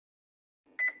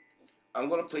I'm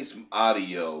going to play some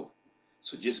audio,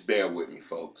 so just bear with me,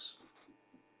 folks.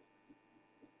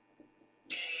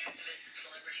 Activists and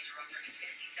celebrities are offering a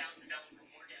 $60,000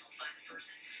 reward to help find the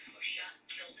person who shot and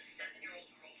killed a 7-year-old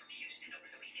girl from Houston over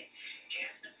the weekend.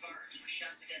 Jasmine Barnes was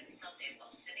shot to death Sunday while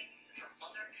sitting with her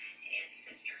mother and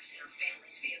sisters in her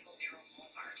family's vehicle near a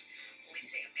Walmart.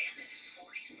 Police say a man in his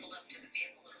 40s pulled up to the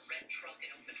vehicle in a red truck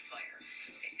and opened fire.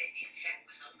 They say the attack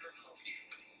was unprovoked.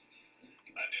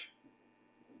 I did.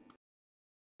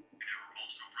 There were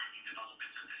also breaking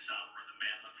developments at this hour in the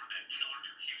manhunt for that killer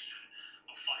near Houston,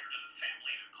 who fired at a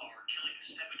family in a car, killing a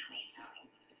 7-year-old girl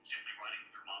simply riding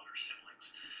with her mom or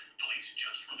siblings. Police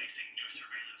just releasing new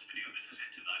surveillance video. This is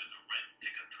it tonight of the red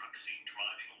pickup truck seen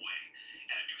driving away,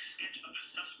 and a new sketch of the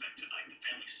suspect tonight. The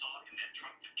family saw in that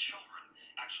truck. The children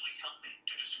actually helped me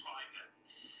to describe them.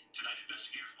 Tonight,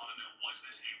 investigators want to know, was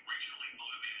this a racially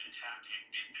motivated attack, and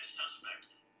did this suspect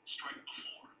strike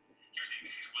before? Here's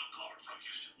ABC's Will Carr from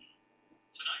Houston.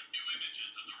 Tonight, new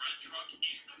images of the red truck and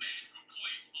the man who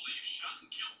police believe shot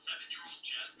and killed 7-year-old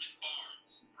Jasmine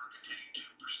Barnes. We're continuing to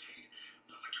proceed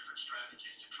with different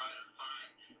strategies to try to find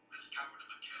this coward of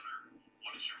a killer.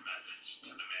 What is your message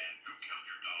to the man who killed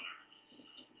your daughter?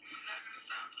 We're not going to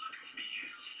stop looking for you,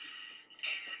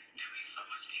 and it'll be so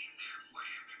much easier for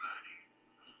everybody.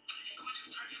 You would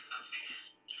just turn yourself in.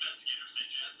 Investigators say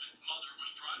Jasmine's mother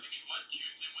was driving in West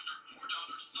Houston with her 4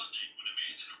 daughters Sunday when a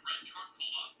man in a red truck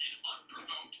pulled up and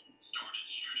unprovoked started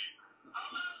shooting.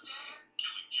 Hello, Dad.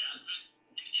 Killing Jasmine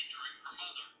and injuring her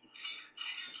mother. He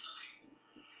intentionally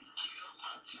killed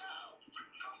my child for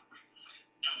no reason.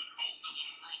 Now at home, the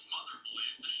little girl's mother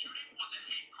believes the shooting was a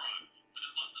hate crime that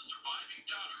has left the surviving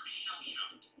daughter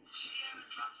shell-shocked. She hasn't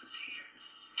dropped a tear,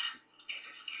 and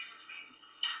it scares me.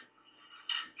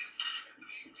 It scares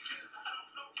me because I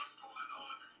don't know what's going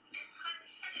on in her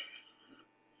head.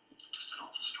 Just an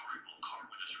awful story. Will Carr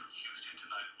with us from Houston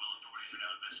tonight. Well, authorities are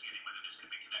now investigating whether this could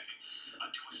be connected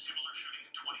to a similar shooting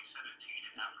in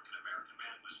 2017. An African-American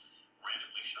man was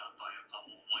randomly shot by a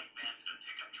white man in a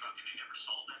pickup truck, and they never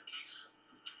solved that case.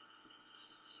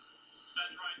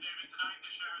 That's right, David. Tonight, the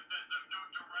sheriff says there's no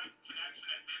direct connection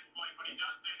at this point, but he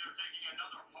does say they're taking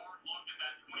another hard look at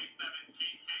that 2017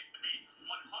 case to be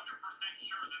 100%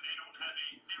 sure that they don't have a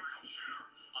serial shooter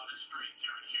on the streets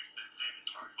here in Houston. David,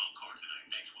 Will Carr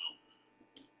tonight. Thanks, Will.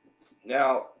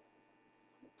 Now,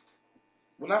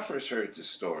 when I first heard this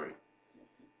story,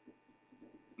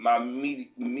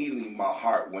 immediately my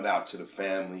heart went out to the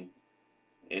family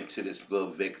and to this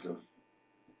little victim,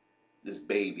 this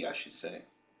baby, I should say.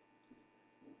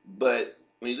 But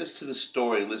when you listen to the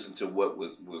story and listen to what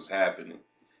was happening,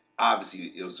 obviously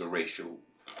it was a racial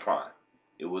crime.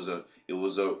 It was a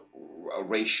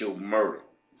racial murder.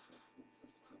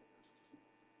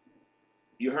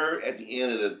 You heard at the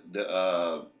end of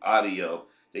the audio,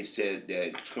 they said that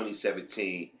in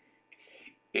 2017,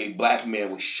 a black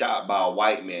man was shot by a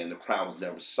white man and the crime was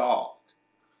never solved.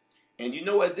 And you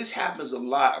know what? This happens a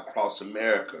lot across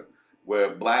America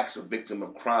where blacks are victims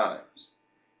of crimes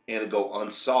and it go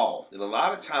unsolved. And a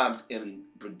lot of times in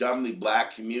predominantly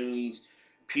black communities,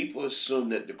 people assume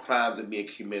that the crimes are being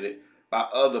committed by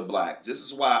other blacks. This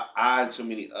is why I and so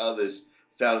many others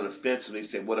found it offensive. They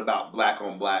said, what about black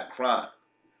on black crime?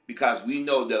 Because we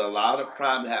know that a lot of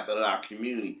crime that happen in our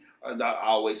community are not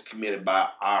always committed by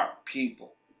our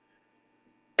people.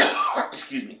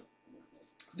 Excuse me.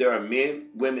 There are men,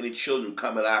 women, and children who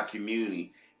come in our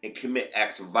community and commit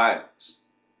acts of violence.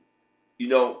 You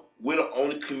know, we're the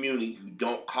only community who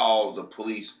don't call the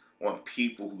police on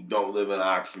people who don't live in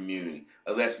our community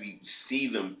unless we see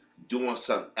them doing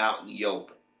something out in the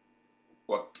open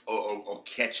or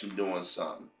catch them doing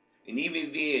something. And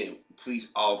even then, police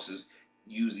officers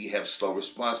usually have slow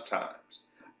response times.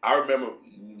 I remember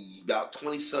about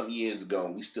 20-something years ago,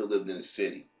 when we still lived in the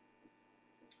city,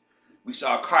 we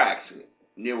saw a car accident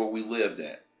near where we lived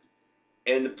at.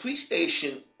 And the police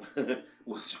station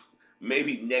was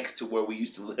maybe next to where we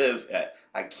used to live at.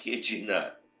 I kid you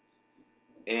not.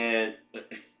 And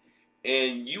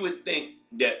you would think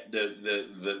that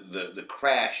the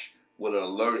crash would have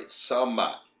alerted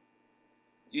somebody.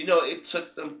 You know, it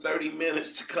took them 30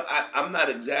 minutes to come. I'm not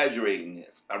exaggerating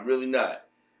this. I'm really not.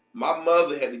 My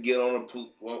mother had to get on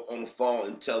the phone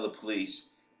and tell the police,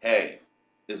 hey,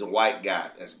 there's a white guy.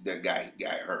 That guy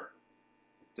got hurt.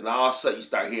 Then all of a sudden you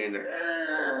start hearing the...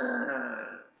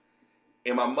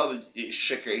 And my mother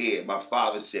shook her head. My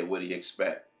father said, what do you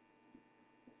expect?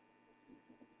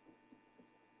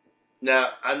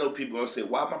 Now, I know people are going to say,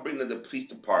 why am I bringing up the police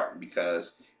department?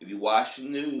 Because if you watch the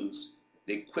news,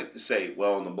 they're quick to say,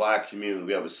 well, in the black community,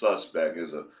 we have a suspect.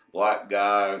 There's a black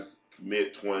guy,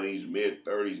 mid-20s,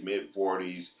 mid-30s,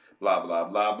 mid-40s, blah blah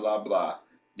blah blah blah.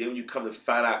 Then when you come to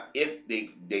find out if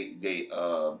they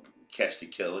catch the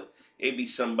killer, it'd be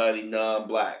somebody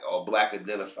non-black or black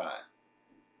identified.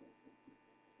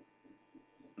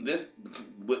 This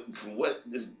from what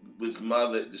this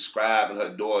mother described and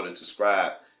her daughter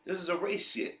described, this is a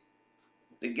race shit.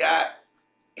 The guy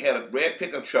had a red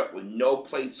pickup truck with no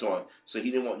plates on, so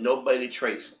he didn't want nobody to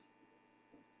trace him.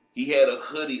 He had a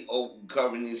hoodie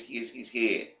covering his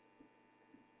head.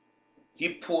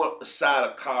 He pulled aside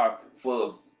a car full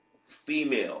of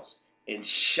females and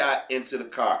shot into the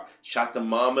car. Shot the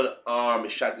mom in the arm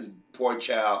and shot this poor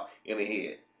child in the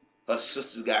head. Her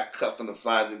sisters got cut from the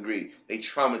flying degree. They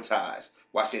traumatized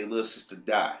watching their little sister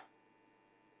die.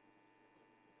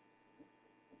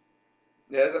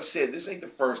 Now, as I said, this ain't the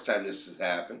first time this has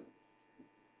happened.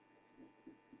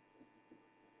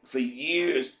 For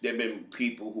years, there have been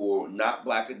people who are not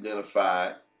black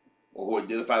identified or who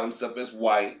identify themselves as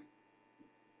white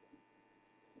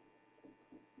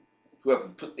who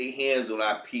have put their hands on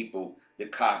our people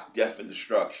that cause death and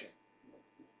destruction.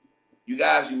 You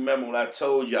guys remember when I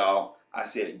told y'all, I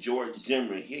said George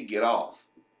Zimmerman, he'll get off.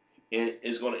 And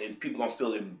people gonna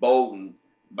feel emboldened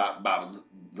by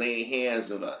laying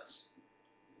hands on us.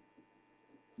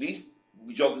 These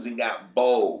jokers ain't got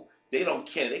bold. They don't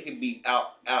care. They can be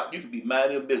out. You can be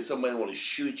minding your business. Somebody want to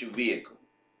shoot at your vehicle.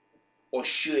 Or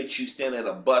shoot at you standing at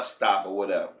a bus stop or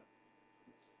whatever.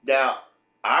 Now,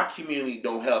 our community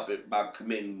don't help it by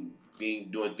doing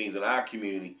things in our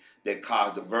community that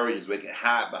cause diversions where they can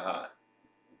hide behind.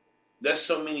 There's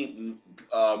so many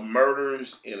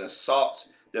murders and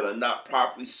assaults that are not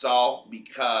properly solved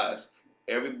because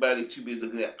everybody's too busy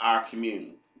looking at our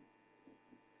community.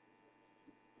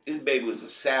 This baby was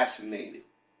assassinated.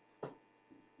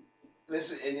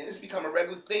 Listen, and it's become a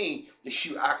regular thing to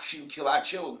shoot and kill our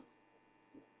children.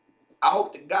 I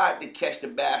hope to God they catch the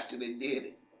bastard that did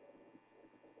it.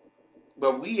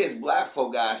 But we as black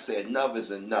folk guys say enough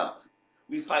is enough.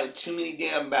 We fight too many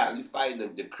damn battles. We fight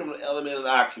the criminal element in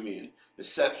our community, the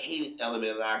self-hating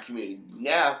element in our community.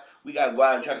 Now we got to go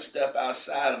out and try to step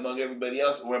outside among everybody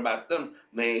else and worry about them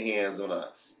laying hands on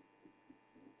us.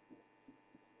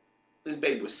 This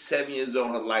baby was 7 years old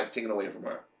and her life's taken away from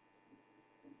her.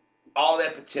 All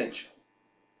that potential.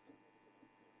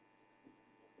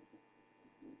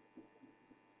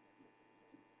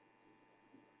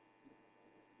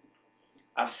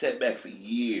 I've sat back for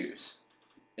years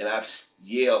and I've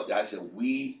yelled. I said,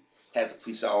 we have to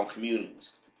police our own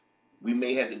communities. We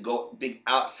may have to go think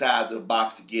outside the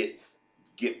box to get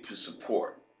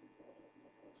support.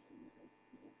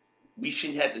 We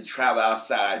shouldn't have to travel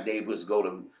outside our neighborhoods, go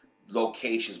to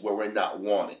locations where we're not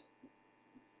wanted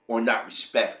or not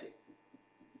respected.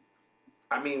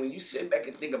 I mean, when you sit back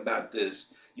and think about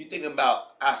this, you think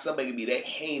about how somebody can be that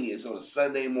heinous on a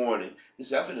Sunday morning and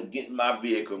say, I'm going to get in my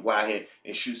vehicle and go out here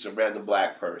and shoot some random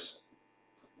black person.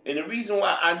 And the reason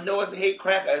why I know it's a hate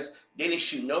crime is they didn't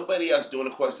shoot nobody else during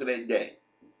the course of that day.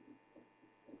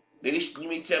 You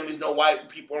mean tell me there's no white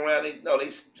people around?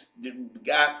 The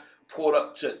guy pulled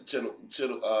up to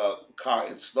the car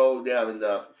and slowed down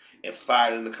enough and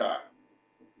fired in the car.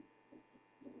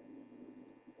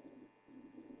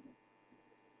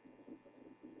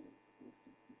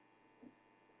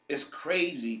 It's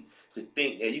crazy to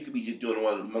think that you could be just doing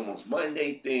one of the most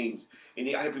mundane things, and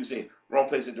I hear people say, wrong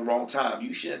place at the wrong time.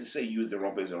 You shouldn't have to say you was the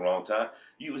wrong place at the wrong time.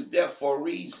 You was there for a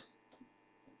reason.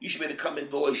 You should be able to come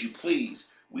and go as you please.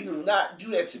 We do not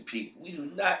do that to people. We do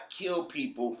not kill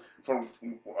people from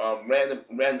random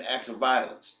acts of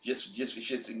violence, just for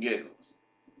shits and giggles.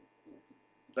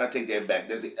 I take that back.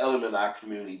 There's an element our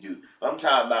community do. I'm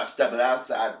talking about stepping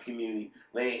outside the community,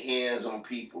 laying hands on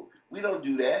people. We don't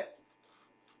do that.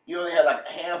 You only have like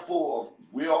a handful of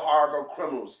real hardcore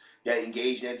criminals that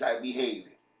engage in that type of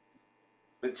behavior.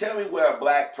 But tell me where a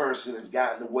black person has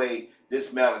gotten away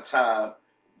this amount of time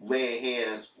laying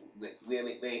hands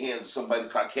on somebody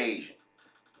Caucasian.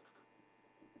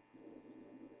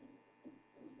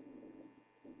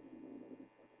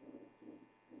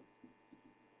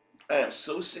 I am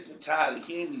so sick and tired of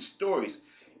hearing these stories.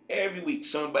 Every week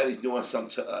somebody's doing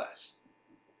something to us.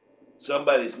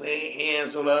 Somebody's laying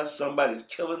hands on us. Somebody's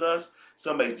killing us.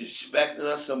 Somebody's disrespecting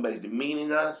us. Somebody's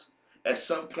demeaning us. At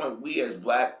some point, we as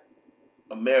black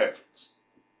Americans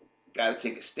got to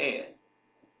take a stand.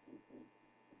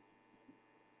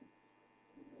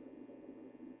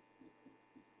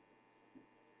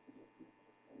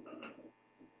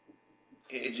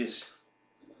 It just...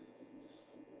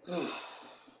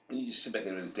 you just sit back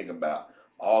and really think about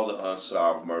all the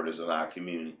unsolved murders in our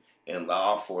community, and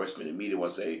law enforcement and media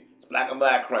want to say it's black on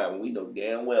black crime when we know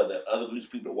damn well that other groups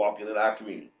of people are walking in our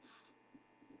community.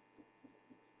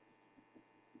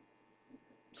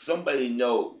 Somebody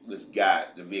know this guy,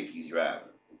 the vehicle he's driving.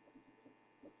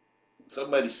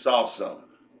 Somebody saw something.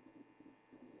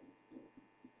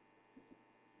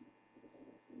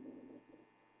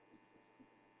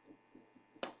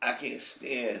 I can't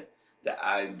stand the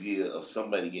idea of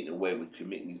somebody getting away with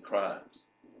committing these crimes.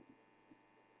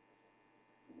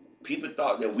 People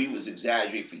thought that we was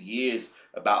exaggerating for years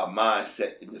about a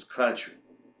mindset in this country.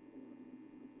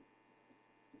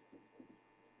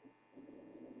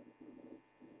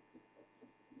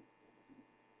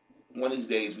 One of these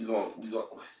days we going.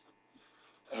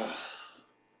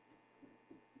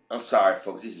 I'm sorry,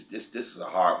 folks. This is a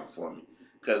hard one for me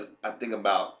because I think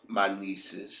about my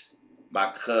nieces,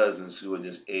 my cousins who are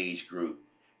this age group,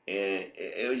 and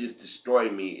it would just destroy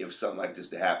me if something like this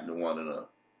to happen to one of them,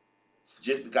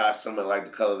 just because someone like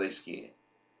the color of their skin.